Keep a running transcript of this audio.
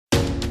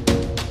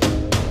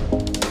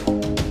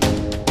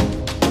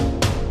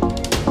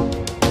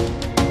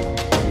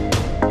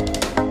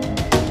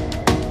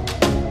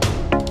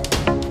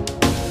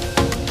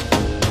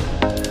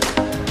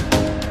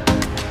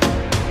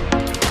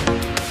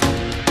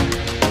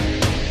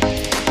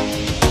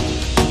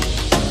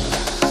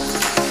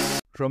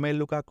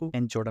Romelu Lukaku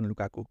and Jordan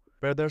Lukaku,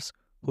 brothers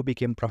who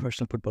became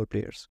professional football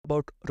players.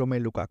 About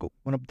Romelu Lukaku,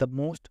 one of the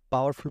most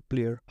powerful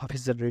player of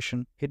his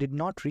generation, he did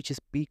not reach his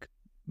peak.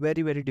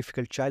 Very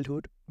difficult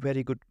childhood,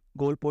 very good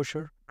goal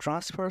poacher,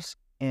 transfers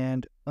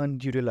and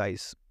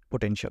unutilized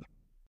potential.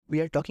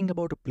 We are talking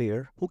about a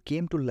player who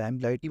came to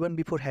limelight even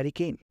before Harry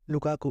Kane.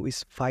 Lukaku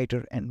is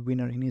fighter and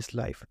winner in his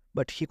life,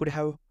 but he could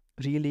have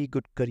really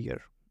good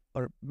career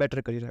or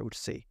better career, I would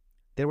say.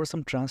 There were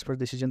some transfer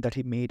decisions that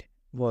he made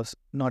was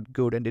not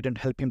good and didn't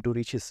help him to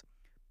reach his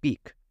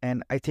peak.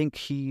 And I think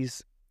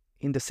he's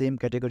in the same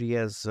category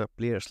as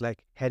players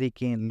like Harry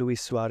Kane,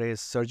 Luis Suarez,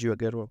 Sergio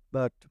Aguero,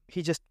 but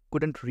he just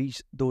couldn't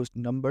reach those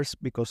numbers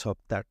because of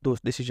those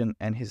decisions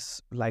and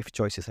his life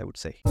choices, I would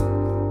say.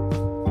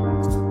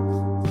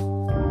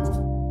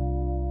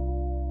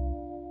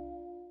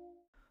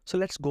 So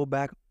let's go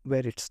back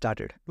where it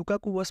started.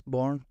 Lukaku was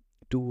born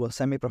to a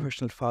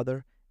semi-professional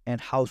father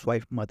and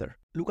housewife mother.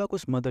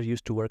 Lukaku's mother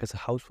used to work as a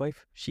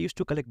housewife. She used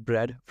to collect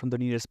bread from the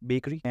nearest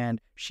bakery, and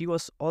she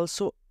was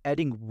also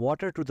adding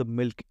water to the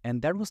milk,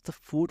 and that was the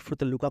food for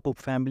the Lukaku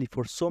family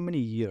for so many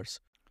years.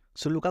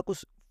 So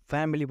Lukaku's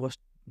family was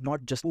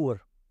not just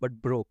poor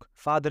but broke.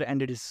 Father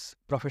ended his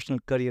professional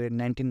career in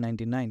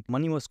 1999.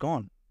 Money was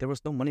gone. There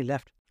was no money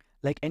left.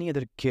 Like any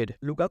other kid,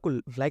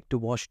 Lukaku liked to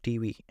watch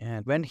TV,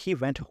 and when he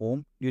went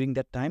home during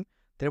that time,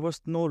 there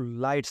was no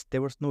lights,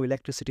 there was no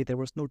electricity, there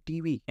was no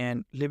TV,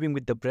 and living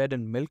with the bread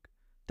and milk,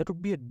 that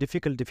would be a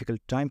difficult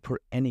time for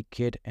any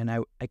kid, and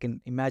I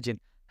can imagine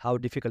how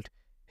difficult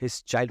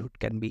his childhood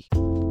can be.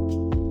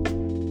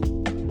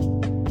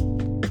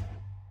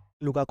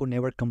 Lukaku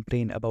never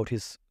complained about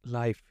his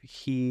life.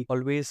 He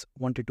always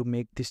wanted to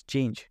make this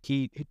change.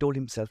 He told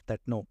himself that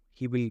no,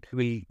 he will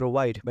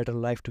provide better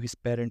life to his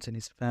parents and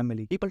his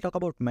family. People talk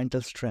about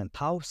mental strength,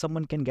 how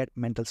someone can get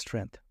mental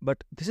strength.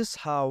 But this is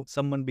how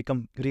someone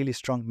become really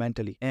strong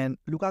mentally. And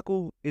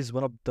Lukaku is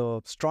one of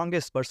the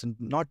strongest person,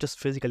 not just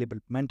physically, but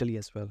mentally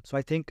as well. So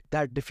I think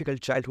that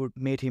difficult childhood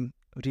made him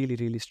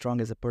really strong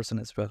as a person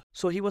as well.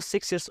 So he was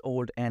 6 years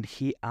old and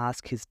he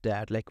asked his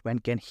dad, like, when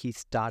can he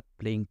start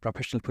playing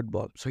professional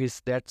football? So his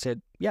dad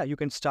said, yeah, you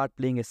can start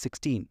playing at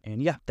 16.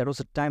 And yeah, that was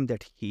the time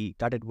that he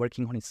started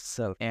working on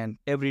himself. And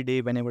every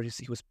day, whenever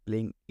he was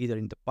playing either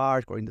in the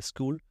park or in the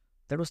school,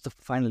 that was the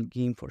final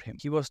game for him.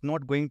 He was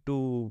not going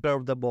to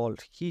curve the ball.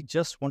 He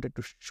just wanted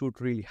to shoot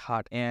really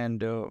hard.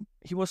 And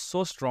he was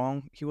so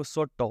strong. He was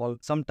so tall.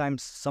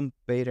 Sometimes some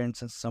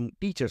parents and some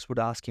teachers would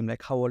ask him,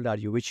 like, how old are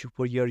you? Which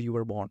year you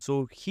were born?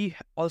 So he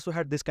also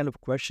had this kind of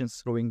questions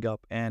growing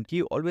up. And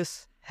he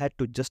always had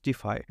to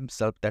justify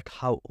himself that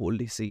how old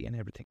is he and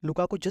everything.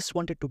 Lukaku just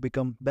wanted to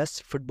become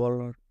best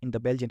footballer in the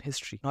Belgian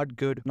history. Not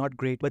good, not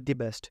great, but the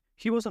best.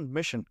 He was on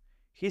mission.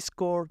 He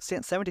scored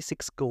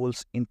 76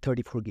 goals in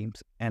 34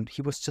 games and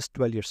he was just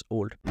 12 years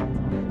old.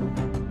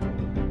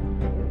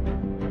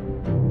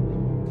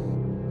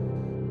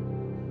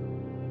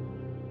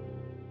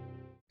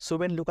 So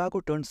when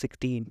Lukaku turned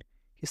 16,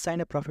 he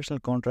signed a professional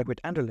contract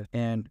with Anderlecht,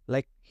 and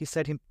like he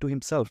said to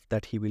himself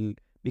that he will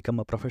become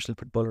a professional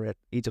footballer at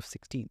age of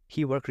 16.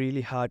 He worked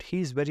really hard.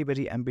 He is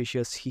very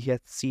ambitious. He has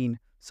seen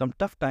some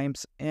tough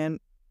times and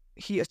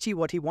he achieved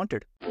what he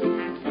wanted.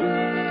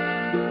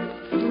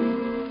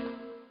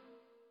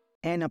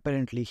 And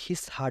apparently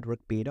his hard work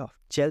paid off.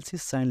 Chelsea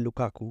signed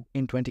Lukaku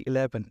in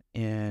 2011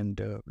 and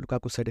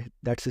Lukaku said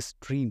that's his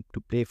dream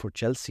to play for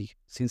Chelsea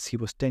since he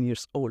was 10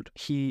 years old.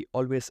 He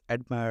always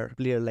admired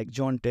players like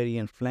John Terry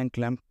and Frank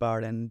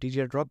Lampard and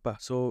Didier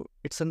Drogba. So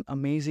it's an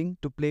amazing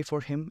to play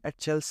for him at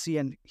Chelsea,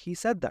 and he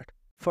said that.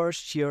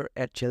 First year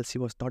at Chelsea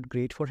was not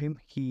great for him.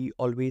 He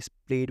always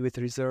played with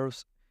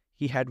reserves.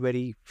 He had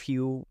very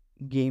few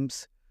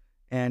games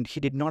and he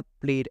did not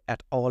play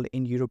at all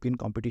in European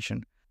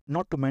competition.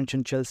 Not to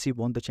mention Chelsea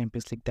won the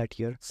Champions League that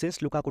year. Since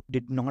Lukaku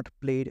did not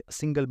play a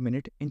single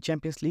minute in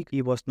Champions League,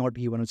 he was not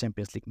given a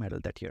Champions League medal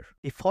that year.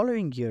 The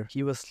following year,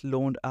 he was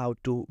loaned out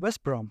to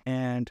West Brom,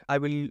 and I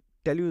will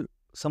tell you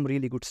some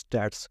really good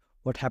stats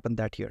what happened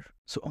that year.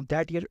 So on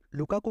that year,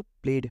 Lukaku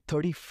played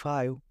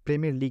 35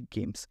 Premier League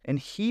games and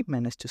he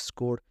managed to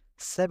score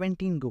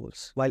 17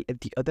 goals, while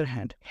at the other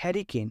hand,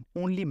 Harry Kane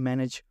only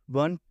managed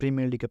one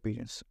Premier League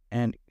appearance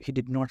and he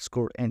did not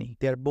score any.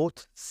 They are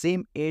both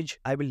same age.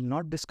 I will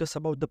not discuss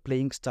about the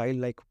playing style,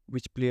 like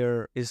which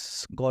player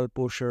is goal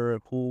poacher,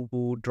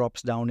 who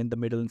drops down in the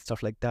middle and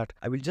stuff like that.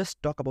 I will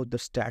just talk about the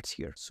stats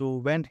here. So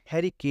when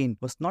Harry Kane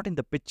was not in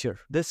the picture,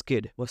 this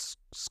kid was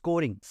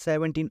scoring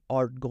 17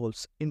 odd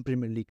goals in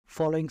Premier League.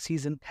 Following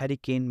season, Harry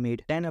Kane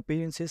made 10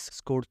 appearances,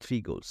 scored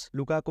 3 goals.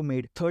 Lukaku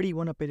made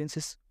 31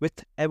 appearances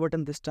with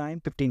Everton this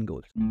time, 15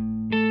 goals.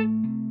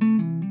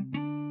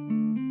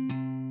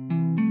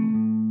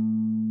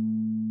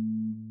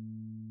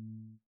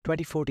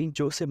 2014,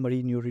 Jose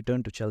Mourinho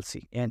returned to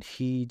Chelsea and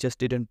he just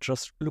didn't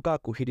trust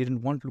Lukaku. He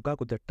didn't want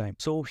Lukaku that time.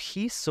 So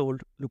he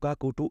sold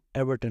Lukaku to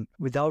Everton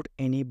without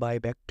any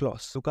buyback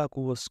clause.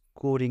 Lukaku was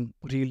scoring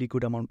really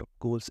good amount of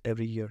goals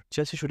every year.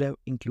 Chelsea should have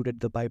included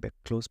the buyback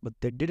clause, but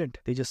they didn't.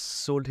 They just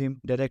sold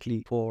him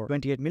directly for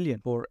 28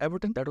 million. For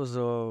Everton, that was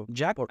a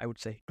jackpot, I would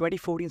say.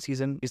 2014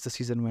 season is the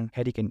season when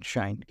Harry Kane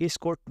shined. He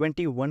scored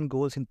 21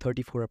 goals in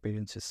 34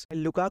 appearances.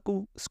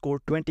 Lukaku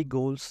scored 20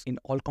 goals in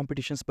all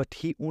competitions, but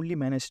he only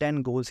managed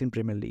 10 goals in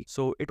Premier League.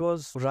 So it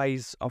was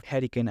rise of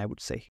Harry Kane, I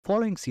would say.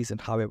 Following season,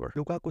 however,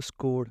 Lukaku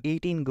scored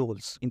 18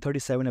 goals in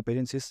 37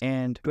 appearances,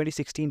 and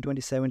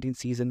 2016-2017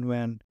 season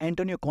when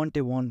Antonio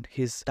Conte won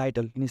his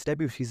title in his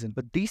debut season.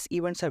 But these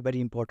events are very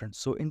important.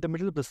 So in the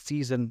middle of the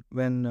season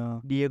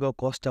when Diego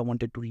Costa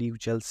wanted to leave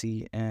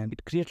Chelsea and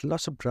it created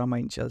lots of drama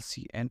in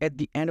Chelsea, and at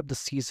the end of the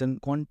season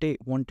Conte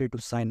wanted to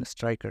sign a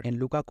striker and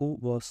Lukaku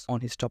was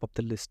on his top of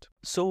the list.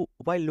 So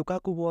while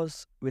Lukaku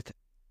was with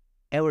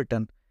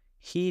Everton,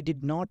 he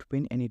did not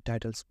win any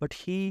titles, but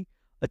he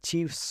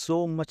achieved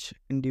so much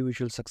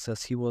individual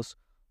success. He was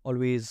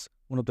always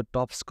one of the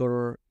top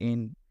scorer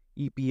in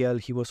EPL.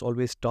 He was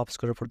always top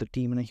scorer for the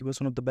team, and he was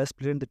one of the best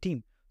players in the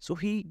team. So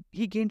he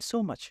gained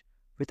so much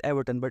with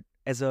Everton, but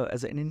as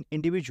an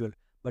individual,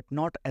 but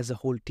not as a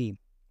whole team.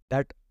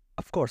 That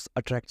of course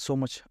attracts so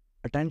much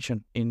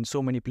attention in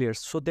so many players.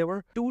 So there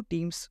were two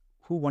teams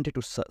who wanted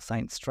to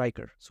sign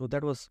striker. So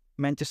that was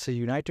Manchester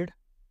United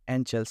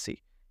and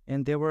Chelsea,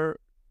 and there were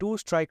two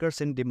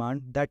strikers in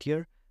demand that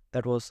year.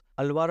 That was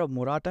Alvaro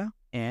Morata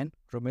and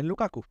Romelu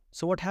Lukaku.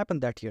 So what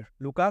happened that year?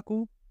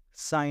 Lukaku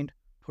signed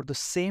for the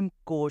same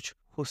coach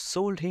who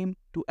sold him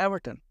to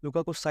Everton.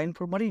 Lukaku signed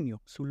for Mourinho.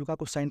 So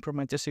Lukaku signed for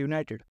Manchester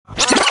United.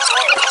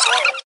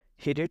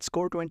 He did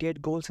score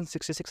 28 goals in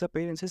 66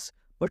 appearances,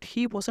 but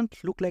he wasn't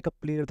look like a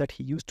player that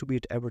he used to be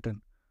at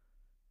Everton.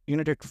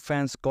 United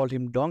fans called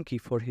him donkey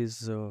for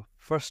his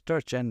first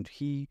touch, and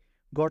he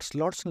got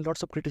lots and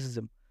lots of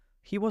criticism.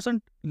 He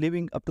wasn't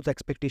living up to the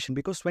expectation,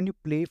 because when you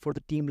play for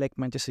the team like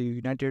Manchester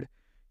United,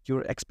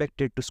 you're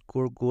expected to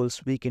score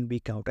goals week in,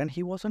 week out. And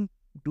he wasn't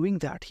doing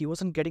that. He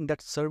wasn't getting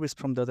that service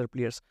from the other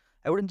players.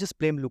 I wouldn't just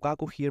blame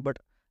Lukaku here, but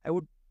I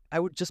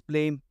would just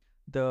blame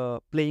the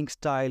playing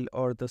style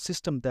or the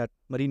system that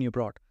Mourinho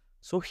brought.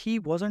 So he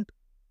wasn't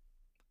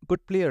a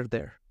good player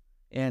there.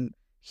 And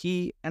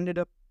he ended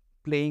up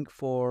playing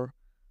for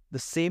the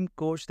same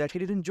coach that he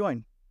didn't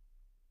join,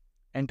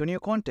 Antonio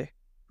Conte,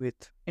 with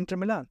Inter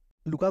Milan.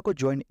 Lukaku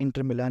joined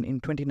Inter Milan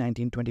in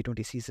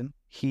 2019-2020 season.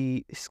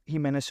 He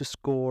managed to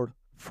score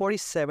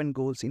 47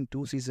 goals in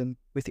 2 seasons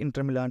with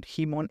Inter Milan.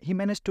 He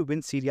managed to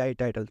win Serie A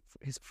title,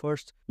 his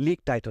first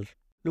league title.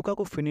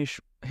 Lukaku finished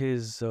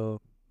his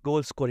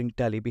goal scoring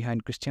tally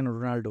behind Cristiano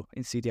Ronaldo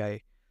in Serie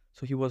A.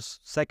 So he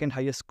was second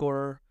highest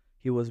scorer.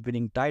 He was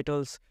winning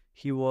titles.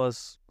 He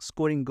was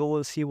scoring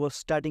goals. He was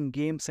starting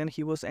games, and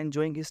he was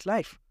enjoying his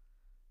life.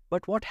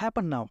 But what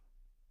happened now?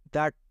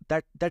 That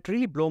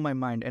really blew my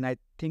mind, and I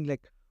think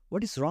like,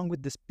 what is wrong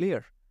with this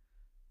player?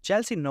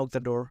 Chelsea knocked the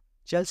door.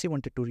 Chelsea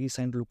wanted to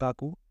re-sign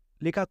Lukaku.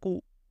 Lukaku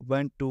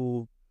went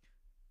to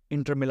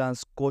Inter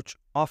Milan's coach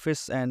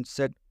office and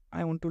said,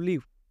 I want to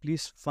leave.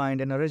 Please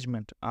find an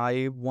arrangement.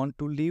 I want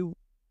to leave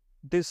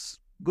this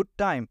good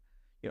time.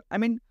 I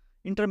mean,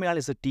 Inter Milan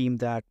is a team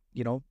that,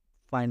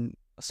 find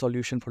a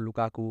solution for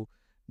Lukaku.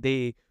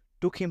 They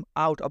took him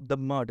out of the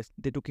mud.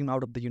 They took him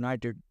out of the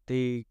United.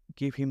 They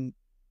gave him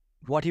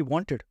what he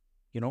wanted,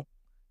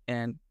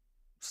 and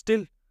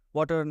still,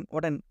 what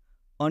an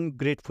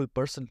ungrateful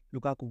person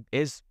Lukaku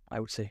is, I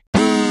would say.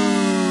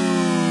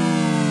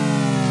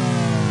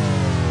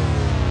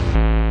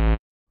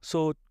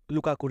 So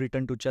Lukaku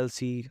returned to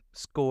Chelsea,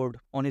 scored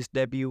on his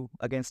debut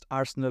against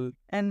Arsenal,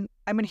 and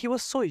he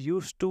was so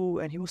used to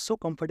and he was so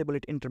comfortable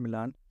at Inter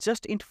Milan.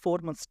 Just in 4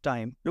 months'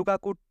 time,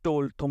 Lukaku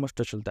told Thomas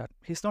Tuchel that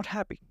he's not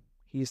happy.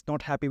 He's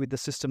not happy with the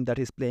system that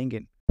he's playing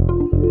in.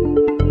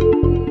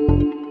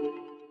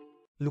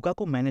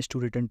 Lukaku managed to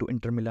return to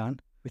Inter Milan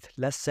with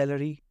less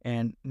salary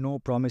and no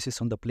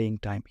promises on the playing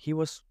time. He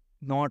was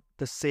not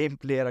the same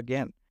player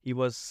again. He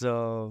was,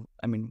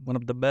 one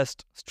of the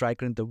best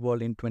striker in the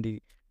world in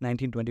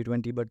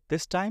 2019-2020, but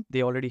this time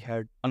they already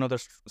had another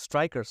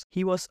strikers.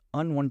 He was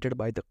unwanted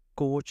by the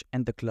coach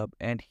and the club,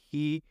 and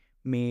he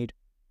made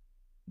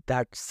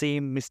that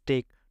same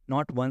mistake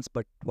not once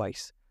but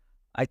twice.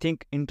 I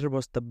think Inter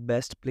was the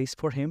best place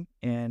for him,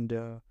 and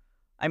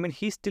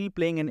he's still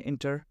playing in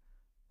Inter.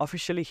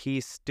 Officially,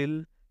 he's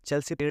still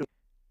Chelsea player.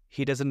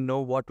 He doesn't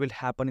know what will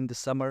happen in the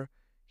summer.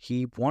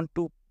 He wants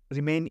to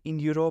remain in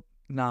Europe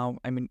now.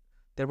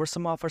 There were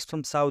some offers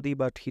from Saudi,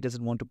 but he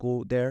doesn't want to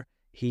go there.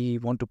 He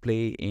wants to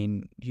play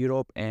in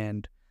Europe,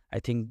 and I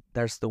think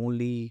that's the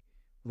only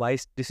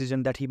wise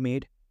decision that he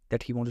made,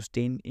 that he wants to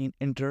stay in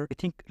Inter. I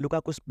think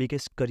Lukaku's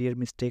biggest career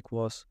mistake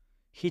was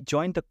he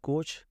joined the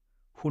coach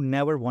who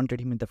never wanted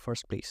him in the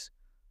first place.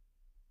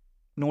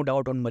 No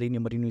doubt on Mourinho.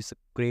 Mourinho is a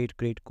great,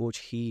 great coach.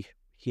 He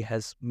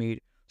has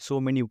made so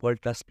many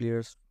world-class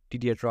players,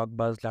 Didier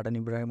Drogba, Zlatan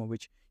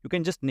Ibrahimovic, you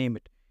can just name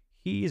it.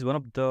 He is one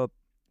of the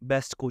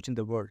best coach in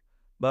the world.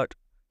 But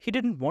he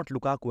didn't want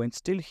Lukaku and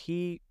still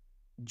he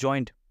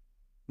joined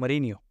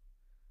Mourinho.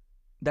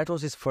 That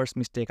was his first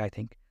mistake, I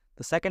think.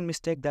 The second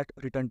mistake, that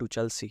returned to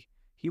Chelsea.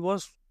 He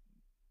was,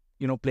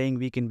 playing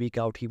week in, week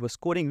out. He was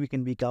scoring week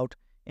in, week out.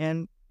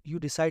 And you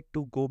decide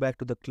to go back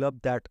to the club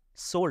that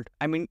sold.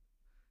 I mean,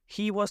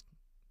 he was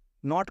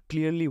not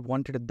clearly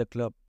wanted at the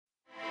club.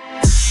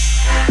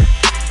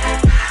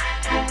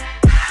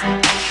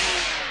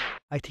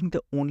 I think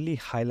the only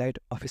highlight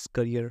of his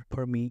career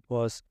for me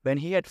was when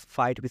he had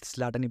fight with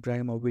Zlatan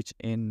Ibrahimovic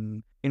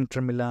in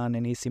Inter Milan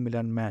and AC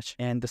Milan match.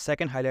 And the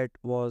second highlight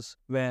was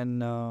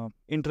when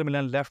Inter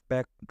Milan left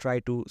back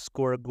tried to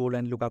score a goal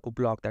and Lukaku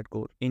blocked that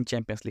goal in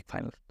Champions League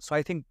final. So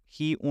I think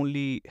he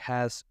only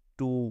has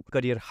two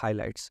career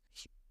highlights.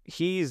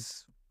 He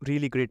is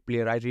really great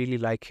player. I really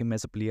like him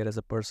as a player, as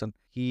a person.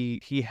 He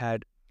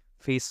had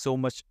faced so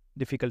much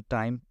difficult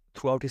time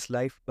throughout his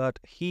life, but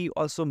he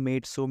also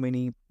made so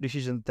many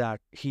decisions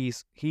that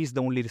he's the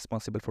only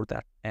responsible for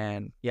that.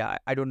 And yeah,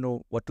 I don't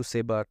know what to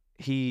say, but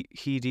he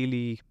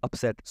really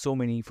upset so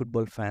many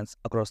football fans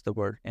across the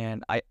world.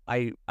 And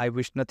I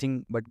wish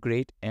nothing but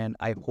great, and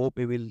I hope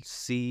we will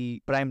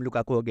see prime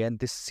Lukaku again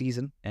this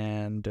season,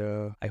 and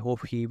I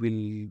hope he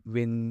will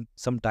win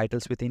some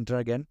titles with Inter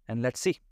again, and let's see.